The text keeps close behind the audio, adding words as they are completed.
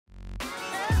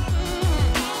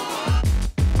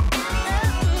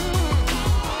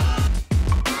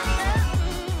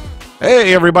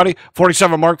Hey everybody,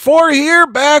 47 Mark IV here,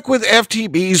 back with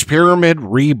FTB's Pyramid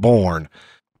Reborn.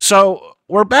 So,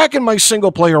 we're back in my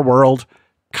single-player world,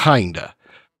 kinda.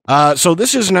 So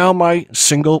this is now my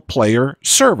single-player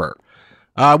server.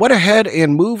 I went ahead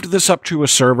and moved this up to a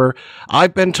server.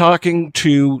 I've been talking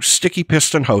to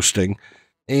StickyPiston Hosting,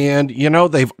 and,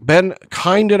 they've been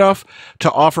kind enough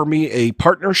to offer me a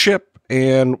partnership,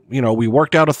 and, we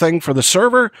worked out a thing for the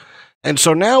server. And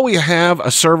so now we have a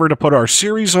server to put our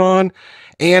series on,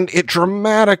 and it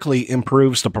dramatically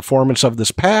improves the performance of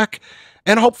this pack,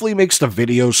 and hopefully makes the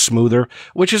videos smoother,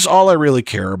 which is all I really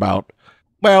care about.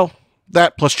 Well,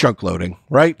 that plus chunk loading,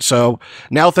 right? So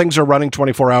now things are running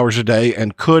 24 hours a day,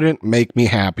 and couldn't make me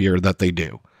happier that they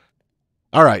do.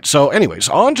 All right, so anyways,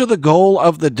 on to the goal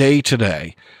of the day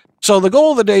today. So the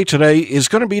goal of the day today is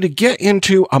going to be to get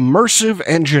into immersive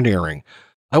engineering.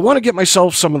 I want to get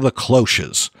myself some of the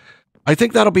cloches. I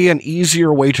think that'll be an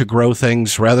easier way to grow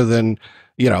things rather than,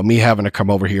 me having to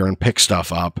come over here and pick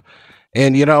stuff up.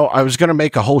 And, I was going to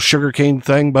make a whole sugarcane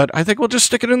thing, but I think we'll just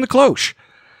stick it in the cloche.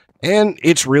 And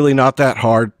it's really not that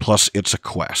hard, plus it's a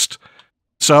quest.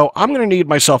 So I'm going to need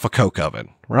myself a coke oven,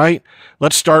 right?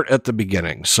 Let's start at the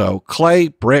beginning. So clay,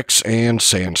 bricks, and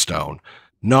sandstone.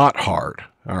 Not hard.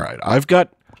 All right, I've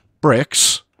got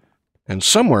bricks, and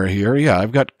somewhere here,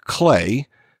 I've got clay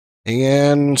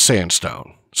and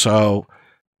sandstone. So,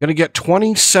 going to get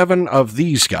 27 of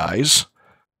these guys,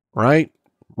 right?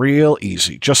 Real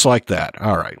easy, just like that.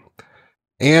 All right.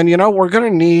 And, we're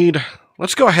going to need,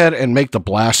 let's go ahead and make the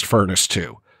blast furnace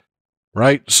too,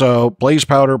 right? So, blaze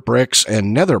powder, bricks,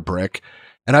 and nether brick.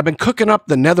 And I've been cooking up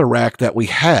the nether rack that we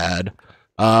had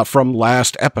from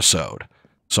last episode.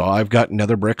 So, I've got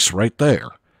nether bricks right there.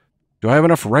 Do I have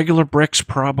enough regular bricks?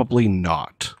 Probably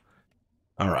not.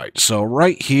 All right, so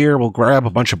right here, we'll grab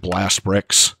a bunch of blast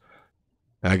bricks.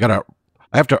 I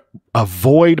have to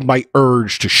avoid my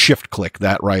urge to shift-click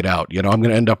that right out. I'm going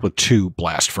to end up with 2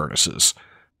 blast furnaces.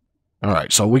 All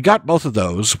right, so we got both of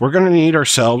those. We're going to need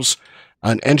ourselves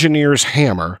an engineer's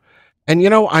hammer. And,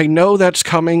 I know that's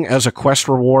coming as a quest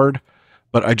reward,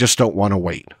 but I just don't want to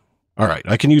wait. All right,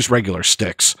 I can use regular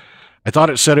sticks. I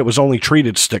thought it said it was only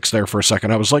treated sticks there for a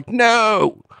second. I was like,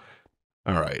 no!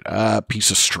 All right,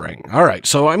 piece of string. All right,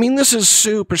 so, this is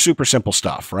super, super simple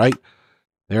stuff, right?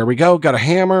 There we go, got a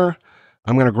hammer.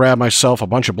 I'm going to grab myself a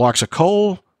bunch of blocks of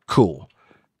coal. Cool.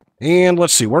 And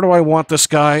let's see, where do I want this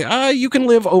guy? You can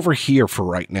live over here for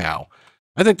right now.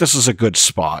 I think this is a good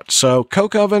spot. So,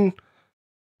 coke oven,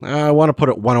 I want to put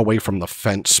it one away from the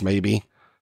fence, maybe.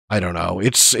 I don't know.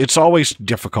 It's always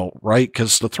difficult, right?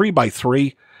 Because the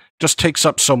 3x3 just takes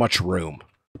up so much room.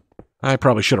 I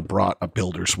probably should have brought a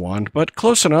builder's wand, but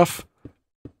close enough.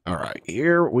 All right,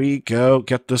 here we go.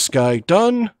 Get this guy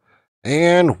done.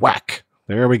 And whack.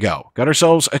 There we go. Got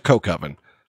ourselves a coke oven.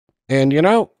 And,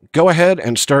 go ahead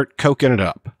and start coking it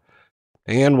up.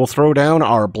 And we'll throw down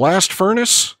our blast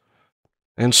furnace.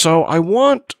 And so I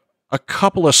want a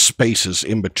couple of spaces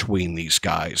in between these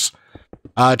guys.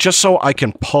 Just so I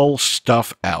can pull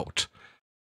stuff out.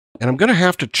 And I'm going to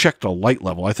have to check the light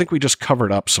level. I think we just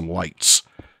covered up some lights.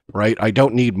 Right? I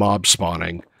don't need mob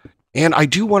spawning. And I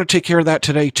do want to take care of that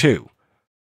today, too.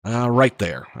 Right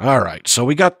there. All right, so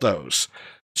we got those.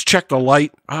 Let's check the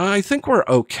light. I think we're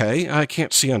okay. I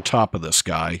can't see on top of this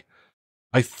guy.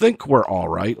 I think we're all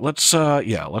right. Let's,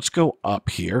 let's go up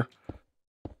here.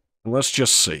 Let's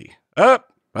just see. Got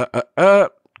a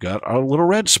little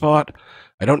red spot.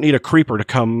 I don't need a creeper to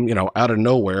come, out of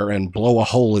nowhere and blow a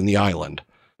hole in the island.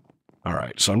 All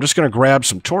right, so I'm just going to grab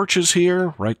some torches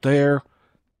here, right there.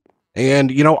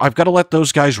 And, I've got to let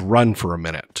those guys run for a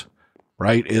minute,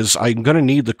 right? I'm going to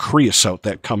need the creosote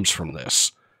that comes from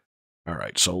this. All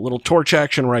right, so a little torch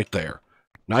action right there.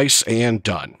 Nice and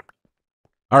done.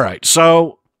 All right,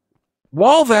 so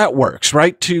while that works,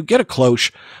 right, to get a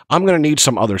cloche, I'm going to need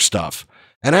some other stuff.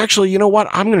 And actually, you know what?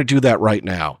 I'm going to do that right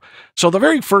now. So the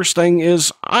very first thing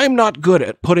is I'm not good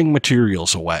at putting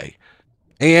materials away.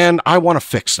 And I want to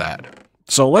fix that.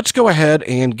 So let's go ahead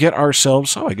and get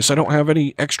ourselves... Oh, I guess I don't have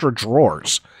any extra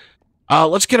drawers.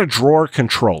 Let's get a drawer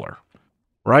controller,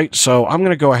 right? So I'm going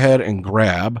to go ahead and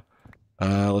grab,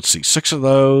 let's see, 6 of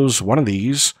those, 1 of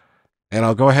these, and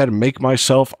I'll go ahead and make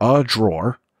myself a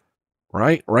drawer,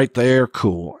 right? Right there,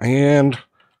 cool. And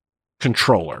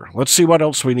controller. Let's see what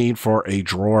else we need for a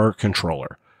drawer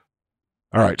controller.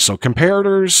 All right, so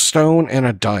comparators, stone, and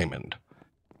a diamond.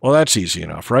 Well, that's easy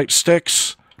enough, right?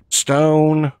 Sticks,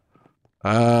 stone...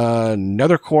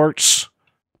 nether quartz.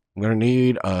 I'm going to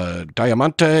need a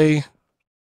diamante.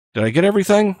 Did I get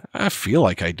everything? I feel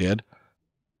like I did.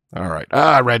 All right.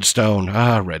 Redstone.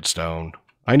 Redstone.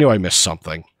 I knew I missed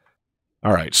something.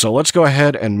 All right, so let's go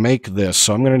ahead and make this.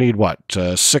 So I'm going to need, what,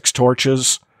 6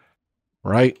 torches,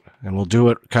 right? And we'll do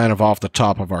it kind of off the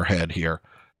top of our head here.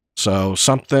 So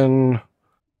something,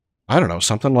 I don't know,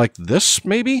 something like this,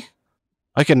 maybe?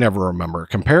 I can never remember.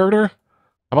 Comparator? How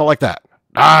about like that?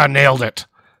 Ah, nailed it.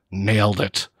 Nailed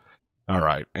it. All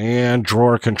right, and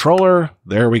drawer controller.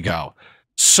 There we go.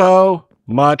 So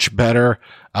much better.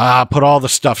 Put all the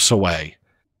stuffs away.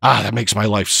 That makes my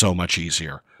life so much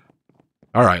easier.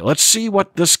 All right, let's see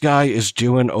what this guy is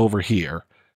doing over here.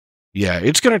 Yeah,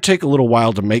 it's going to take a little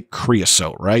while to make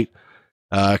creosote, right?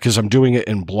 Because I'm doing it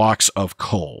in blocks of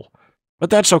coal. But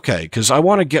that's okay, because I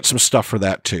want to get some stuff for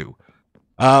that too.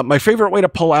 My favorite way to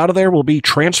pull out of there will be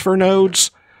transfer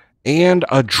nodes and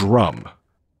a drum.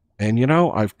 And, you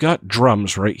know, I've got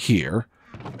drums right here.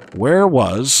 Where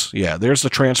was... Yeah, there's the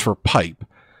transfer pipe.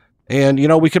 And, you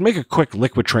know, we can make a quick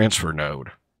liquid transfer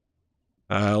node.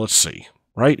 Let's see.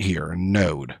 Right here, a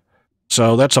node.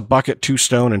 So that's a bucket, 2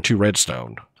 stone, and 2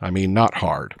 redstone. I mean, not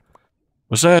hard.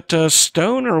 Was that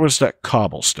stone or was that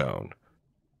cobblestone?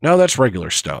 No, that's regular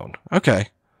stone. Okay.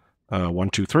 1,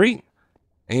 2, 3.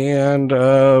 And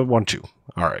 1, 2.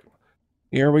 All right.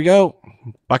 Here we go.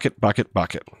 Bucket, bucket,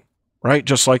 bucket. Right,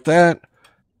 just like that.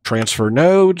 Transfer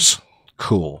nodes.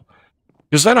 Cool.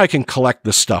 Because then I can collect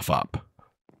this stuff up.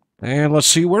 And let's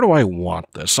see, where do I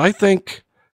want this? I think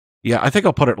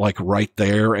I'll put it like right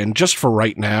there. And just for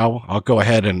right now, I'll go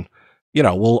ahead and, you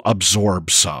know, we'll absorb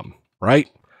some, right?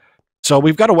 So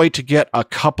we've got to wait to get a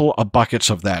couple of buckets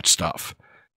of that stuff.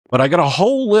 But I got a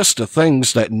whole list of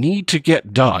things that need to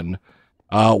get done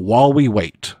while we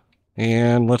wait.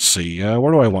 And let's see,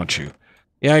 where do I want you?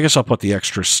 Yeah, I guess I'll put the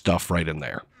extra stuff right in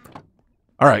there.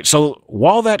 All right, so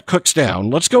while that cooks down,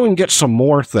 let's go and get some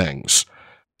more things.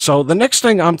 So the next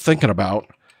thing I'm thinking about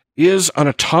is an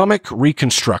atomic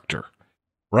reconstructor,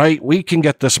 right? We can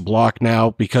get this block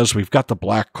now because we've got the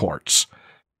black quartz.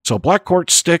 So black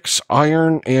quartz, sticks,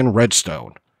 iron, and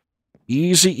redstone.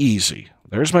 Easy, easy.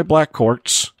 There's my black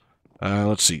quartz.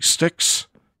 Let's see, sticks,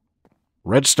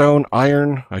 redstone,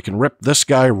 iron. I can rip this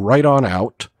guy right on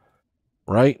out,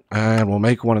 right? And we'll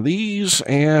make one of these,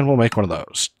 and we'll make one of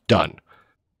those. Done.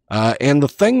 And the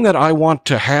thing that I want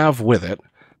to have with it,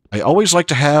 I always like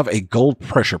to have a gold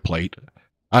pressure plate.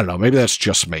 I don't know, maybe that's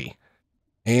just me.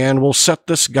 And we'll set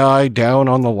this guy down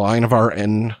on the line of our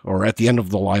end, or at the end of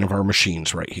the line of our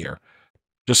machines right here.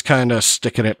 Just kind of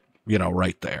sticking it, you know,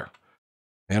 right there.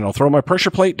 And I'll throw my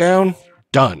pressure plate down.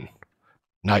 Done.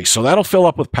 Nice. So that'll fill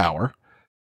up with power.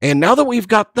 And now that we've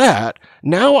got that,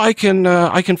 now I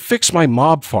can fix my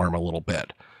mob farm a little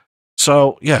bit.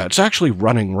 So yeah, it's actually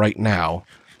running right now.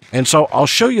 And so I'll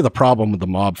show you the problem with the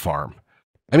mob farm.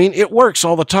 I mean, it works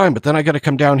all the time, but then I got to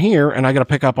come down here and I got to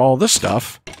pick up all this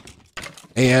stuff.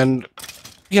 And,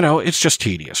 you know, it's just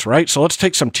tedious, right? So let's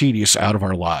take some tedious out of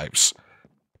our lives.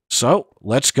 So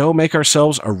let's go make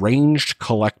ourselves a ranged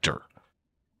collector,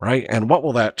 right? And what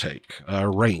will that take?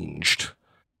 Ranged.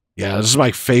 Yeah, this is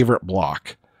my favorite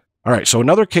block. All right, so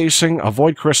another casing, a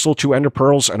void crystal, 2 ender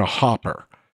pearls, and a hopper.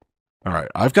 All right,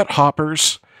 I've got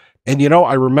hoppers. And, you know,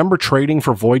 I remember trading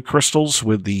for void crystals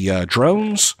with the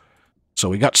drones. So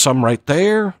we got some right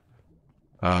there.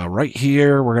 Right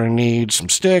here, we're going to need some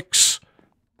sticks.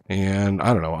 And,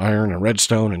 I don't know, iron and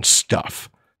redstone and stuff.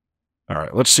 All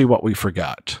right, let's see what we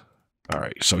forgot. All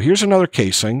right, so here's another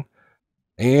casing.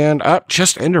 And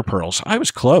just ender pearls. I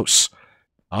was close.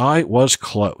 I was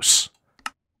close.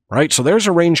 Right, so there's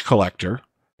a range collector.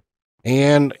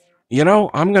 And, you know,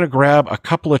 I'm going to grab a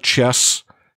couple of chests.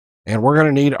 And we're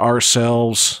going to need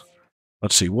ourselves...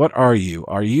 Let's see, what are you?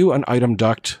 Are you an item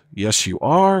duct? Yes, you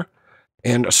are.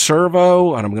 And a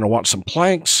servo, and I'm going to want some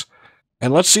planks.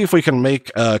 And let's see if we can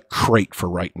make a crate for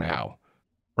right now.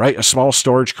 Right, a small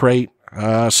storage crate.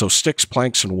 So sticks,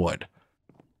 planks, and wood.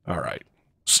 All right,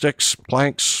 sticks,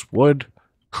 planks, wood,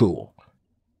 cool.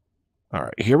 All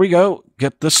right, here we go.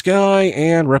 Get this guy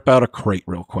and rip out a crate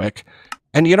real quick.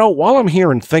 And, you know, while I'm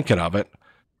here and thinking of it,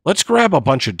 let's grab a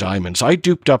bunch of diamonds. I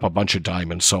duped up a bunch of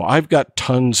diamonds, so I've got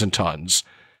tons and tons.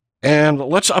 And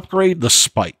let's upgrade the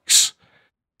spikes.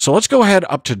 So let's go ahead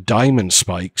up to diamond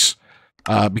spikes,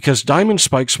 because diamond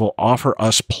spikes will offer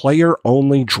us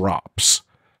player-only drops.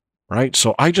 Right?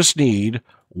 So I just need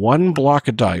 1 block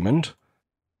of diamond,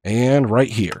 and right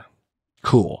here.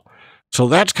 Cool. So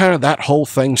that's kind of that whole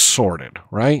thing sorted,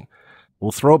 right?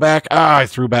 We'll throw back... I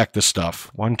threw back this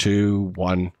stuff. 1, 2,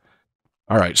 1...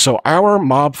 All right, so our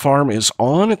mob farm is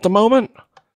on at the moment.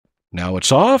 Now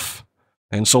it's off.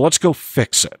 And so let's go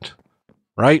fix it,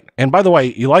 right? And by the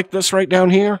way, you like this right down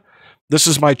here? This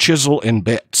is my chisel in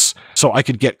bits, so I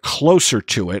could get closer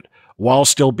to it while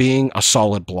still being a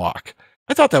solid block.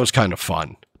 I thought that was kind of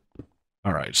fun.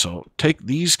 All right, so take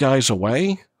these guys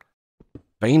away.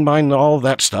 Vein mine all of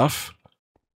that stuff.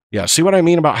 Yeah, see what I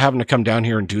mean about having to come down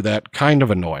here and do that? Kind of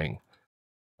annoying.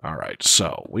 All right,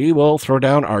 so we will throw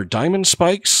down our diamond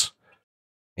spikes.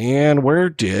 And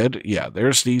yeah,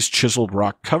 there's these chiseled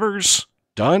rock covers.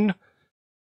 Done.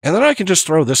 And then I can just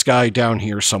throw this guy down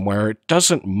here somewhere. It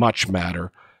doesn't much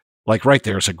matter. Like right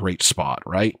there's a great spot,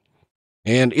 right?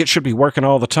 And it should be working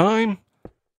all the time.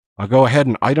 I'll go ahead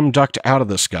and item duct out of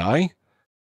this guy.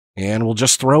 And we'll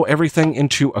just throw everything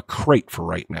into a crate for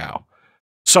right now.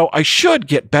 So I should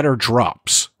get better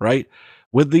drops, right?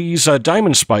 With these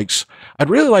diamond spikes, I'd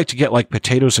really like to get like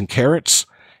potatoes and carrots,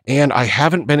 and I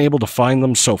haven't been able to find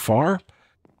them so far.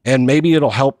 And maybe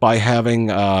it'll help by having,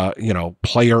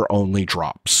 player-only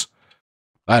drops.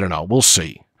 I don't know. We'll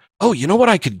see. Oh, you know what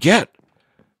I could get?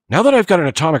 Now that I've got an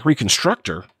atomic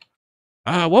reconstructor,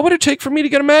 what would it take for me to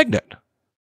get a magnet?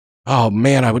 Oh,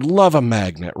 man, I would love a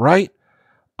magnet, right?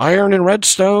 Iron and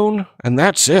redstone, and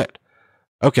that's it.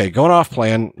 Okay, going off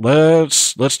plan.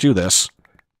 Let's do this,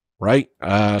 right?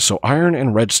 So iron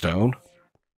and redstone.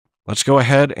 Let's go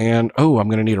ahead and... Oh, I'm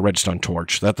going to need a redstone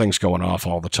torch. That thing's going off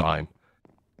all the time.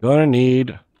 Gonna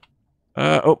need...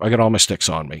 I got all my sticks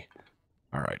on me.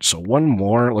 All right, so one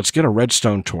more. Let's get a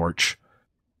redstone torch,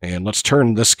 and let's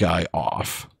turn this guy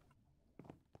off.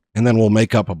 And then we'll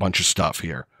make up a bunch of stuff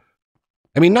here.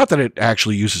 I mean, not that it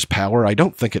actually uses power. I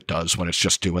don't think it does when it's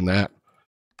just doing that.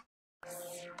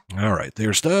 All right,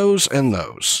 there's those and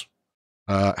those.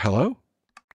 Hello?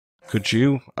 Could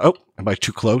you... Oh, am I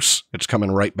too close? It's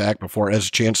coming right back before it has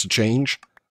a chance to change.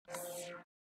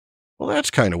 Well,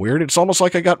 that's kind of weird. It's almost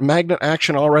like I got magnet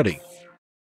action already.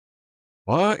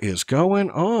 What is going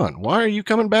on? Why are you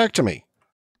coming back to me?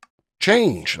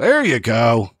 Change. There you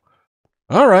go.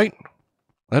 All right.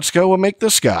 Let's go and make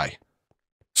this guy.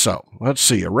 So, let's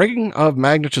see. A ring of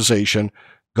magnetization,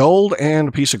 gold, and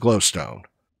a piece of glowstone.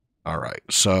 All right.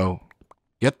 So,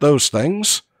 get those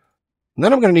things. And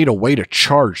then I'm going to need a way to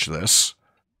charge this.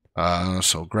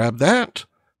 So, grab that.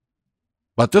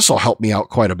 But this will help me out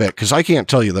quite a bit, because I can't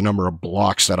tell you the number of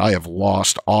blocks that I have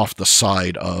lost off the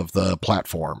side of the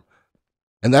platform.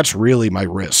 And that's really my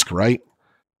risk, right?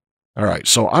 All right,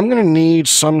 so I'm going to need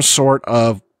some sort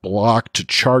of block to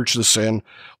charge this in.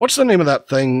 What's the name of that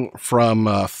thing from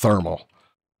Thermal?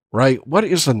 Right, what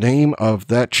is the name of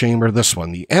that chamber? This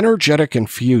one, the energetic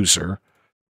infuser.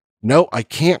 No, I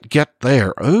can't get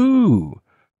there. Ooh,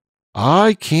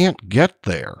 I can't get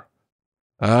there.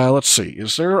 Let's see.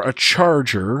 Is there a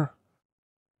charger?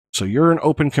 So you're in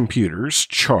open computers.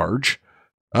 Charge.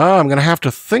 I'm going to have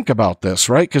to think about this,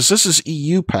 right? Because this is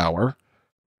EU power.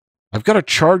 I've got a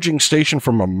charging station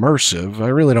from Immersive. I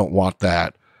really don't want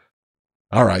that.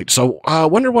 All right. So I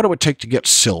wonder what it would take to get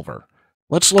silver.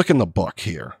 Let's look in the book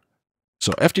here.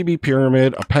 So FTB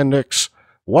Pyramid, Appendix.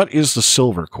 What is the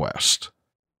silver quest?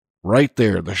 Right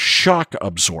there. The shock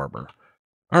absorber.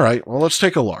 All right. Well, let's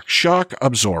take a look. Shock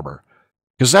absorber.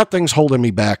 Because that thing's holding me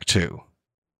back too.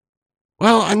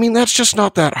 Well, I mean, that's just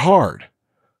not that hard.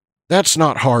 That's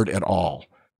not hard at all.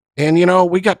 And, you know,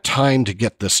 we got time to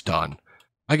get this done.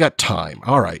 I got time.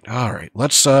 All right.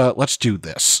 Let's do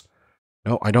this.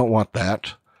 No, I don't want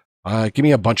that. Give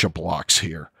me a bunch of blocks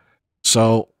here.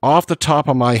 So, off the top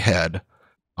of my head,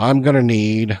 I'm going to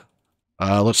need,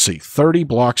 let's see, 30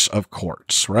 blocks of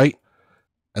quartz, right?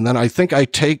 And then I think I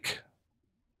take,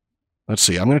 let's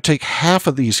see, I'm going to take half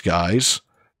of these guys.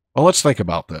 Well, let's think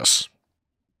about this.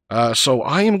 So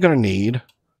I am going to need,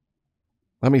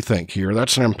 let me think here.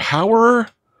 That's an empowerer,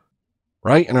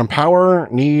 right? An empowerer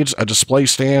needs a display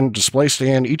stand. Display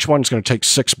stand, each one's going to take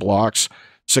 6 blocks.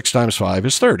 6 times 5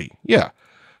 is 30. Yeah.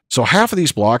 So half of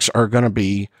these blocks are going to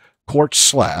be quartz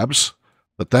slabs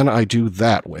that then I do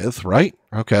that with, right?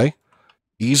 Okay.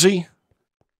 Easy.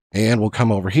 And we'll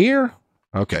come over here.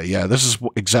 Okay, yeah, this is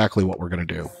exactly what we're going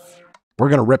to do. We're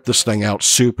going to rip this thing out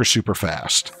super, super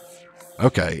fast.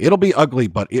 Okay, it'll be ugly,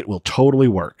 but it will totally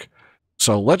work.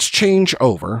 So let's change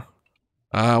over.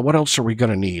 What else are we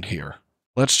going to need here?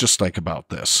 Let's just think about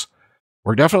this.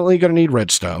 We're definitely going to need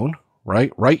redstone,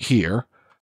 right? Right here.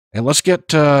 And let's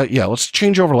get, let's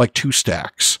change over like 2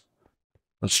 stacks.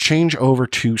 Let's change over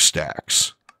 2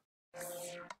 stacks.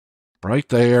 Right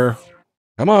there.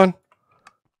 Come on.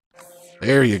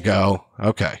 There you go.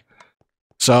 Okay.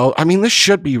 So, I mean, this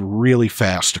should be really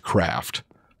fast to craft.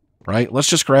 Right? Let's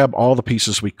just grab all the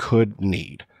pieces we could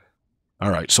need.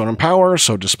 All right, so an empower,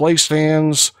 so display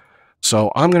stands.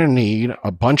 So I'm going to need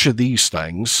a bunch of these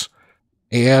things.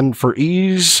 And for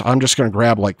ease, I'm just going to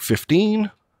grab like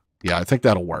 15. Yeah, I think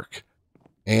that'll work.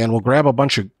 And we'll grab a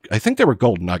bunch of, I think they were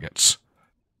gold nuggets.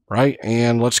 Right?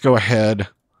 And let's go ahead.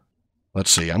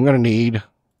 Let's see, I'm going to need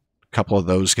couple of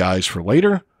those guys for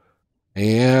later.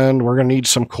 And we're going to need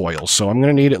some coils. So I'm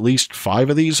going to need at least 5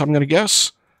 of these, I'm going to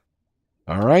guess.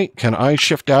 All right, can I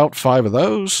shift out 5 of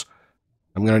those?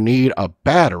 I'm going to need a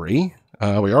battery.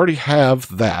 We already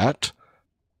have that.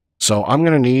 So I'm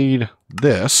going to need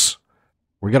this.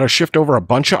 We're going to shift over a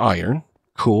bunch of iron.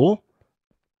 Cool.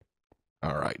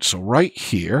 All right, so right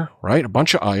here, right, a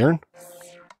bunch of iron.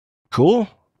 Cool.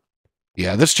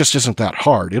 Yeah, this just isn't that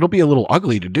hard. It'll be a little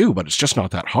ugly to do, but it's just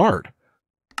not that hard.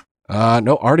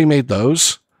 No, already made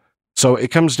those. So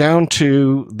it comes down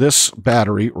to this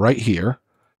battery right here.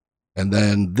 And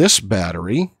then this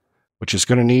battery, which is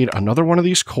going to need another one of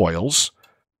these coils.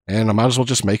 And I might as well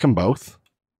just make them both.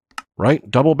 Right?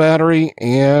 Double battery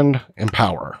and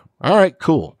empower. All right,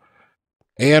 cool.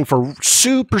 And for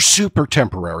super, super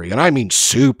temporary, and I mean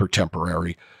super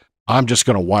temporary, I'm just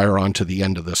going to wire onto the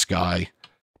end of this guy.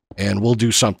 And we'll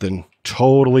do something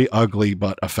totally ugly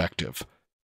but effective.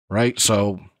 Right?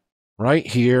 So right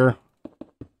here,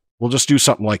 we'll just do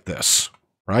something like this.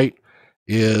 Right?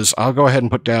 I'll go ahead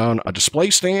and put down a display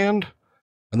stand,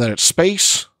 and then it's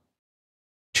space,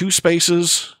 2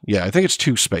 spaces. Yeah, I think it's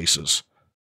 2 spaces.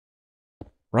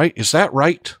 Right? Is that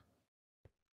right?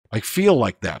 I feel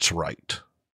like that's right.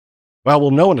 Well,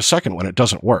 we'll know in a second when it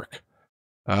doesn't work.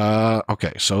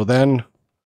 Okay, so then,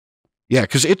 yeah,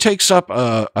 because it takes up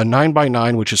a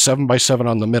 9x9, which is 7x7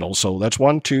 on the middle. So that's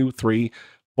 1, 2, 3,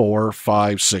 4,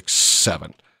 5, 6,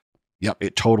 7. Yep,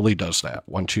 it totally does that.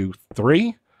 1, 2,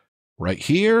 3. Right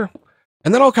here.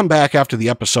 And then I'll come back after the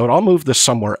episode. I'll move this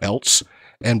somewhere else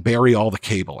and bury all the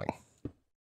cabling.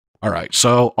 All right,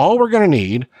 so all we're going to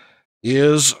need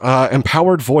is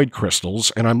empowered void crystals,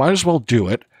 and I might as well do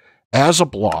it as a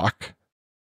block.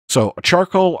 So a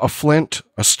charcoal, a flint,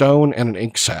 a stone, and an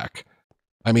ink sac.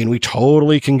 I mean, we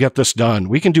totally can get this done.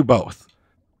 We can do both.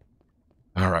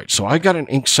 All right, so I got an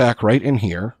ink sac right in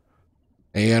here.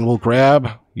 And we'll grab,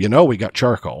 we got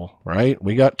charcoal, right?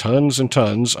 We got tons and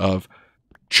tons of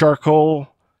charcoal.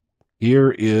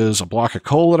 Here is a block of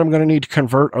coal that I'm going to need to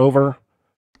convert over.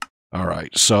 All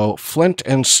right, so flint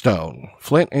and stone.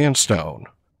 Flint and stone.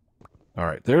 All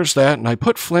right, there's that. And I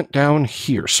put flint down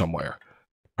here somewhere.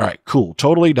 All right, cool.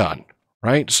 Totally done,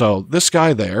 right? So this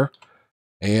guy there.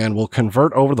 And we'll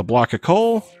convert over the block of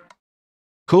coal.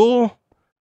 Cool.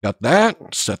 Got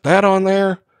that. Set that on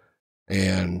there.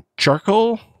 And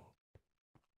charcoal,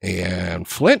 and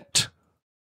flint,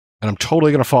 and I'm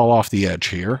totally going to fall off the edge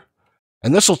here.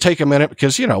 And this will take a minute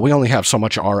because, we only have so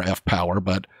much RF power,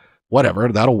 but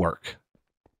whatever, that'll work.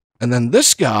 And then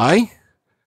this guy,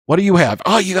 what do you have?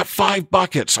 Oh, you got 5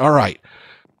 buckets. All right.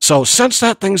 So since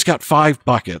that thing's got 5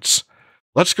 buckets,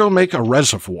 let's go make a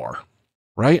reservoir,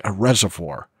 right? A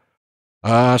reservoir.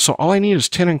 So all I need is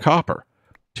tin and copper.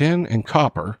 Tin and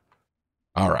copper.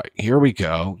 All right, here we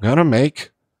go. Gonna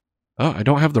make... Oh, I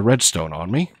don't have the redstone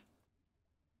on me.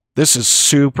 This is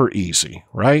super easy,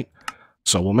 right?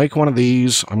 So we'll make one of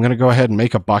these. I'm going to go ahead and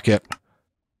make a bucket.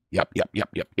 Yep.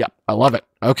 I love it.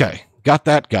 Okay, got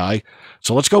that guy.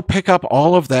 So let's go pick up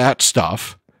all of that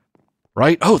stuff,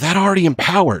 right? Oh, that already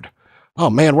empowered. Oh,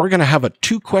 man, we're going to have a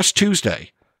 2 Quest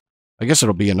Tuesday. I guess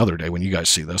it'll be another day when you guys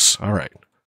see this. All right.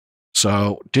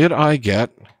 So did I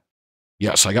get...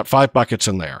 Yes, I got 5 buckets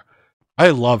in there. I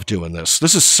love doing this.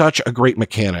 This is such a great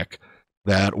mechanic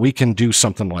that we can do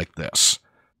something like this.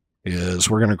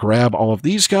 We're going to grab all of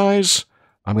these guys.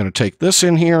 I'm going to take this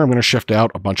in here. I'm going to shift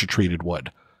out a bunch of treated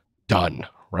wood. Done,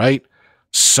 right?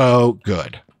 So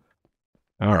good.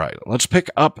 All right, let's pick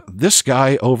up this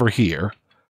guy over here.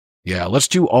 Yeah, let's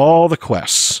do all the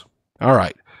quests. All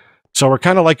right, so we're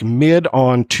kind of like mid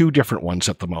on 2 different ones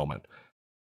at the moment.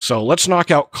 So let's knock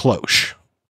out Cloche.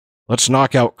 Let's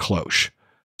knock out Cloche.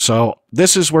 So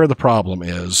this is where the problem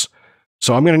is.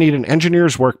 So I'm going to need an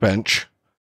engineer's workbench,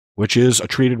 which is a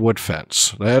treated wood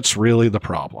fence. That's really the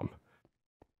problem.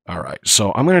 All right,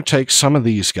 so I'm going to take some of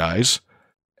these guys,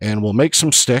 and we'll make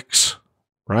some sticks,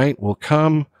 right? We'll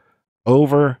come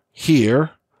over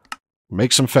here,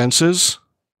 make some fences.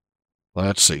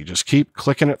 Let's see, just keep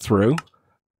clicking it through.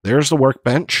 There's the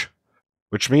workbench,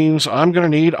 which means I'm going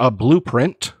to need a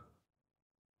blueprint,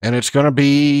 and it's going to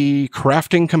be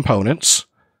crafting components.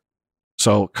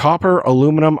 So copper,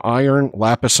 aluminum, iron,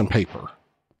 lapis, and paper.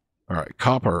 All right,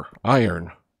 copper,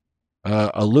 iron,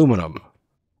 aluminum,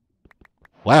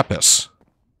 lapis,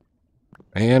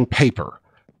 and paper.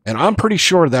 And I'm pretty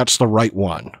sure that's the right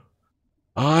one.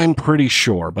 I'm pretty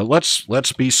sure, but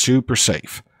let's be super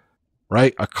safe.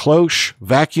 Right? A cloche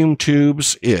vacuum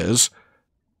tubes is,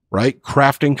 right,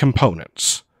 crafting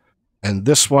components. And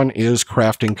this one is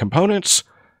crafting components.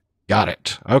 Got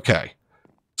it. Okay.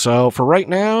 So for right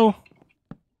now,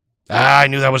 Ah, I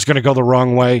knew that was going to go the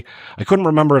wrong way. I couldn't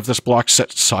remember if this block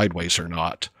set sideways or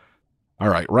not. All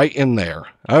right in there.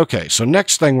 Okay, so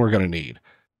next thing we're going to need,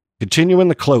 continuing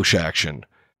the cloche action,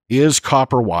 is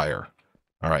copper wire.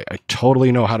 All right, I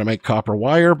totally know how to make copper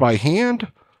wire by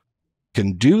hand.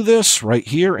 Can do this right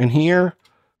here and here,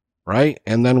 right?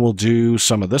 And then we'll do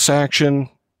some of this action.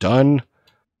 Done.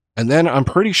 And then I'm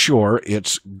pretty sure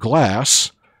it's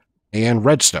glass and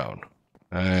redstone.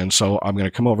 And so I'm going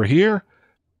to come over here,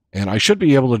 and I should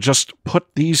be able to just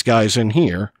put these guys in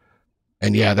here.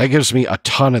 And yeah, that gives me a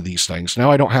ton of these things. Now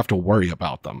I don't have to worry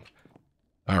about them.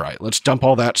 All right, let's dump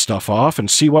all that stuff off and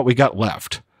see what we got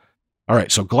left. All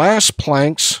right, so glass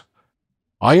planks,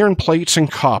 iron plates,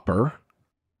 and copper.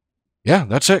 Yeah,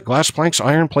 that's it. Glass planks,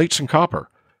 iron plates, and copper.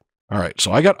 All right,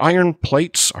 so I got iron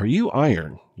plates. Are you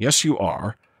iron? Yes, you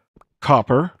are.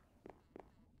 Copper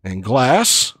and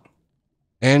glass.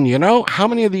 And you know, how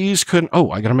many of these could...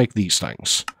 Oh, I got to make these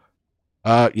things.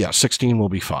 Yeah, 16 will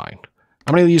be fine.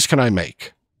 How many of these can I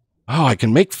make? Oh, I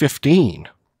can make 15.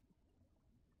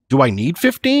 Do I need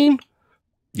 15?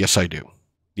 Yes, I do.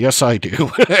 Yes, I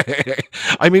do.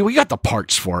 I mean, we got the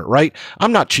parts for it, right?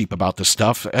 I'm not cheap about this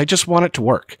stuff. I just want it to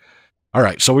work. All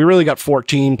right, so we really got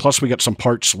 14, plus we got some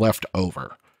parts left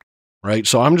over, right?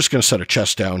 So I'm just going to set a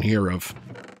chest down here of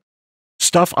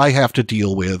stuff I have to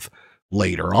deal with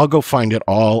later. I'll go find it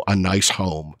all a nice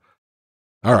home.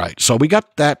 All right, so we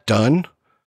got that done.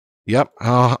 Yep,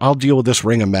 I'll deal with this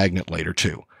ring of magnet later,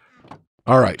 too.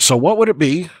 All right, so what would it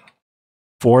be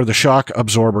for the shock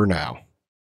absorber now?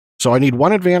 So I need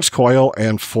 1 advanced coil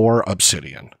and 4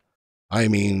 obsidian. I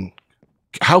mean,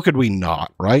 how could we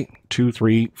not, right? 2,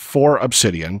 3, 4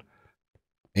 obsidian.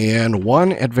 And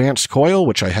 1 advanced coil,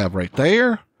 which I have right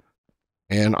there.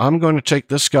 And I'm going to take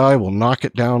this guy, we'll knock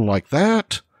it down like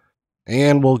that.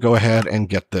 And we'll go ahead and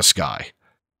get this guy.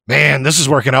 Man, this is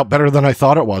working out better than I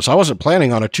thought it was. I wasn't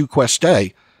planning on a 2-quest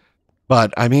day.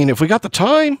 But, I mean, if we got the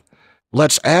time,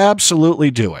 let's absolutely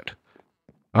do it.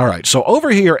 All right, so over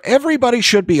here, everybody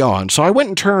should be on. So I went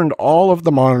and turned all of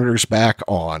the monitors back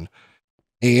on.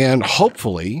 And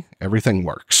hopefully, everything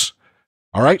works.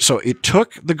 All right, so it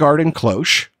took the garden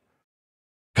cloche.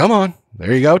 Come on.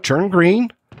 There you go. Turn green.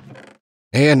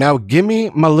 And now give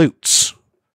me my loots.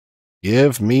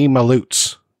 Give me my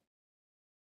loots.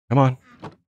 Come on.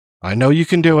 I know you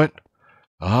can do it.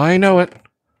 I know it.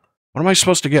 What am I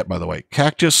supposed to get, by the way?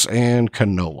 Cactus and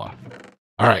canola.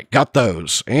 All right, got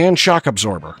those. And shock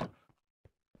absorber.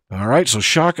 All right, so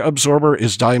shock absorber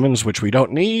is diamonds, which we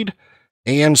don't need,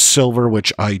 and silver,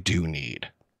 which I do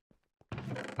need.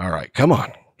 All right, come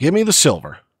on. Give me the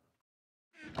silver.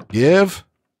 Give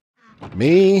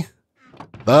me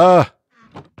the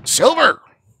silver.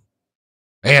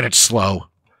 And it's slow,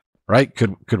 right?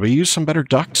 Could we use some better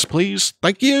ducts, please?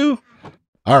 Thank you.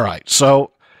 All right,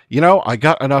 so, you know, I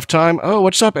got enough time. Oh,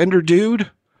 what's up, Ender Dude?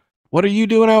 What are you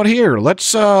doing out here?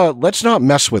 Let's not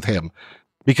mess with him,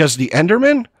 because the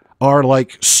Endermen are,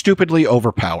 like, stupidly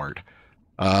overpowered.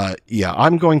 Yeah,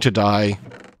 I'm going to die.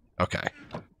 Okay.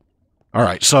 All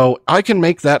right, so I can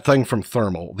make that thing from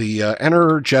thermal, the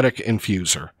energetic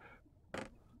infuser.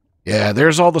 Yeah,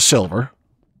 there's all the silver.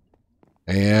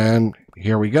 And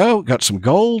here we go. Got some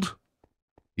gold.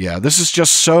 Yeah, this is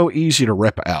just so easy to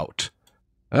rip out.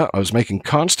 Oh, I was making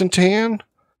Constantan.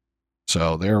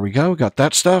 So there we go. Got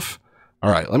that stuff.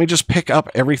 All right, let me just pick up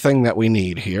everything that we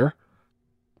need here.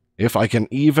 If I can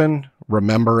even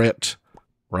remember it,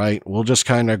 right? We'll just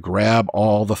kind of grab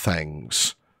all the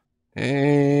things.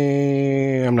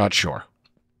 I'm not sure.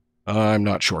 I'm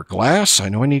not sure. Glass? I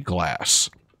know I need glass.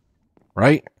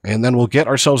 Right? And then we'll get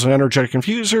ourselves an energetic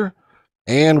infuser.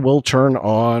 And we'll turn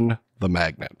on the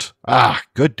magnet. Ah,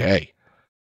 good day.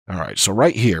 All right, so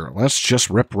right here, let's just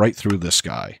rip right through this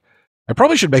guy. I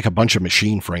probably should make a bunch of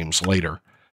machine frames later,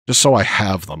 just so I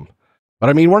have them. But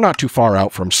I mean, we're not too far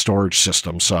out from storage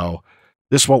systems, so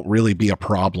this won't really be a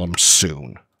problem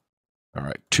soon. All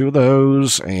right, 2 of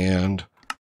those, and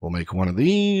we'll make 1 of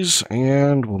these,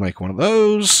 and we'll make 1 of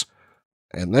those.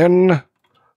 And then,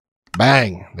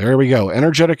 bang, there we go.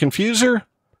 Energetic infuser,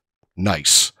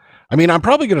 nice. I mean, I'm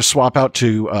probably going to swap out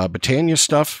to Botania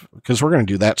stuff, because we're going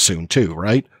to do that soon too,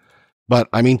 right? But,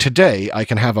 I mean, today I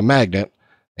can have a magnet,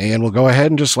 and we'll go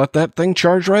ahead and just let that thing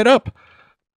charge right up.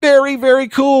 Very, very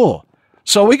cool.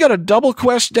 So we got a double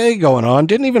quest day going on.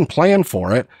 Didn't even plan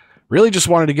for it. Really just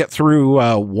wanted to get through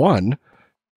 1.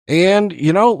 And,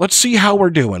 you know, let's see how we're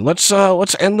doing. Let's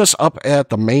end this up at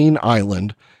the main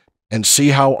island and see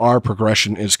how our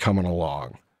progression is coming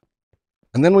along.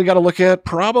 And then we got to look at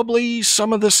probably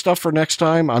some of this stuff for next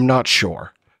time. I'm not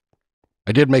sure.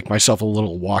 I did make myself a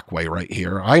little walkway right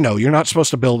here. I know, you're not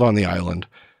supposed to build on the island.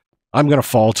 I'm going to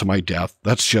fall to my death.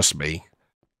 That's just me.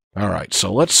 All right,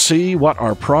 so let's see what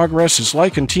our progress is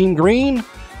like in Team Green.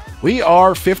 We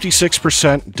are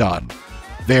 56% done.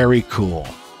 Very cool.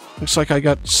 Looks like I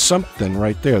got something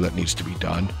right there that needs to be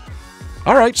done.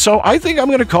 All right, so I think I'm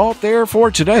going to call it there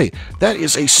for today. That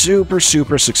is a super,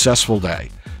 super successful day.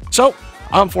 So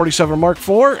I'm 47 Mark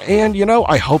IV, and,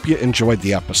 I hope you enjoyed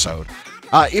the episode.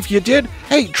 If you did,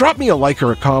 hey, drop me a like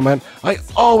or a comment. I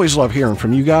always love hearing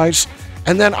from you guys.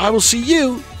 And then I will see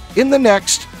you in the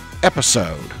next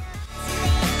episode.